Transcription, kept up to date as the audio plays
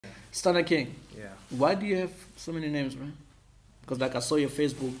StunnaKing. Yeah. Why do you have so many names, man? Because like I saw your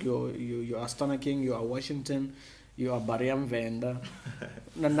Facebook, you are StunnaKing, you are Washington, you are Bariam Venda.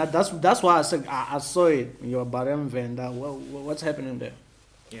 That's why I said I saw it. You are Bariam Venda. What's happening there?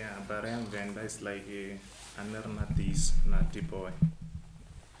 Yeah, Bariam Venda is like another Natis, Nati boy.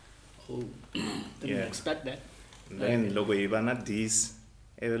 Oh, didn't expect that. Then logo Ivana this,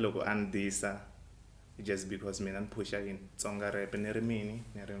 every logo and this, just because me and push in Tsonga rap and Neremini,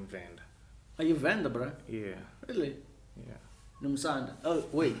 Nerem Venda. Are you Venda, bro? Yeah. Really? Yeah. Numsanda. Oh,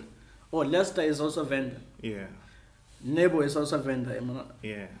 wait. Oh, Lester is also Venda. Yeah. Nebo is also Venda. Am I not?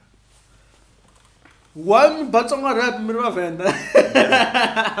 Yeah. Why Batsonga rap Mirva Venda?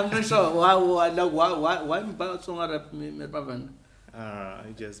 I'm not sure. Why Batsonga rap Mirva Venda?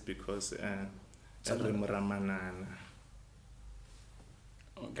 Just because Ramanana.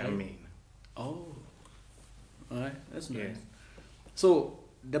 Okay. I mean. Oh. Alright, that's nice. Yeah. So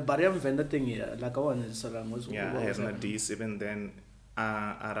the Bariam Venda thing here, like I want to say, was Yeah, I have not this even then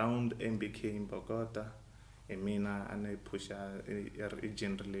around MBK in Bogota, Emina and I push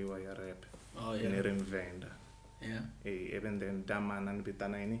generally why rap. Oh yeah. In Venda. Yeah. Even then Daman and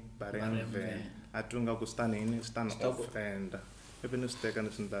Bitanaini, Bariam Venda. Atunga Gustanini, stand off and even if taken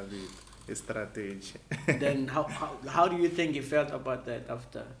David, a strategy. Then how do you think you felt about that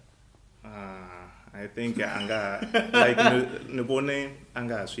after? I think anga like nubone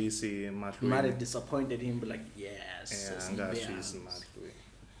anga swisi matlu. Might have disappointed him, but like yes. Yeah, anga swisi matlu.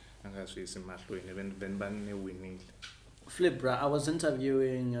 Anga swisi matlu. Even ban winning. Flip, bro. I was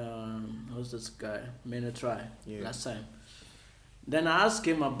interviewing who's this guy? Try last time. Then I asked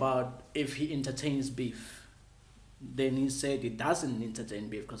him about if he entertains beef. Then he said he doesn't entertain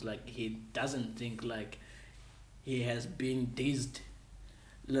beef because like he doesn't think like he has been dissed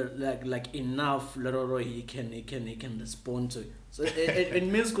like enough little he can respond to. So it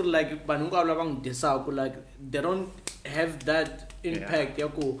means could like like they don't have that impact.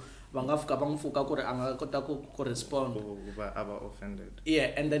 Respond. Offended.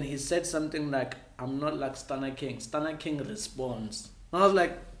 Yeah, and then he said something like, "I'm not like StunnaKing. StunnaKing responds." And I was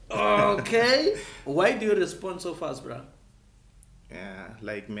like, okay, why do you respond so fast, bro? Yeah,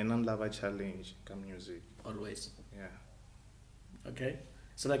 like men love a challenge, come music. Always. Yeah. Okay.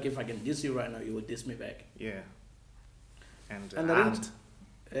 So like if I can diss you right now, you would diss me back. Yeah. And I didn't.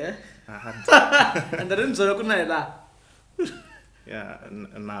 Yeah. and I didn't say that. Yeah,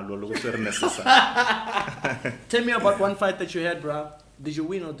 necessary. Tell me about one fight that you had, bro. Did you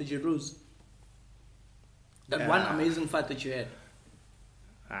win or did you lose? That one amazing fight that you had.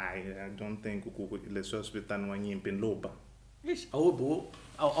 I don't think let's hospital one in Loba. Yes. I'll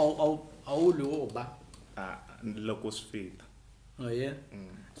Locus feet. Oh yeah.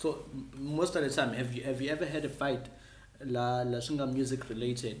 So most of the time, have you ever had a fight la Tsonga music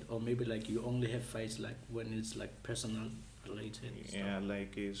related, or maybe like you only have fights like when it's like personal related? Yeah,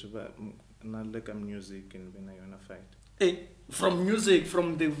 like it's not like a music and when I wanna fight. Hey, from music,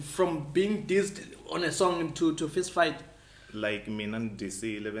 from being dissed on a song to fist fight. Like me and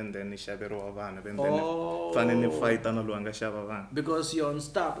DC 11 then Shabero Van and then finally fight and Luanga Shabavan. Because you're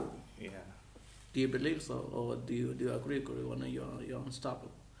unstoppable. Yeah. Do you believe so, or do you agree or you're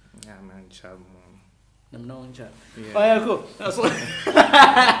unstoppable? Yeah, man, Chab. I'm not in chat. Yeah. Oh yeah, cool. That's what.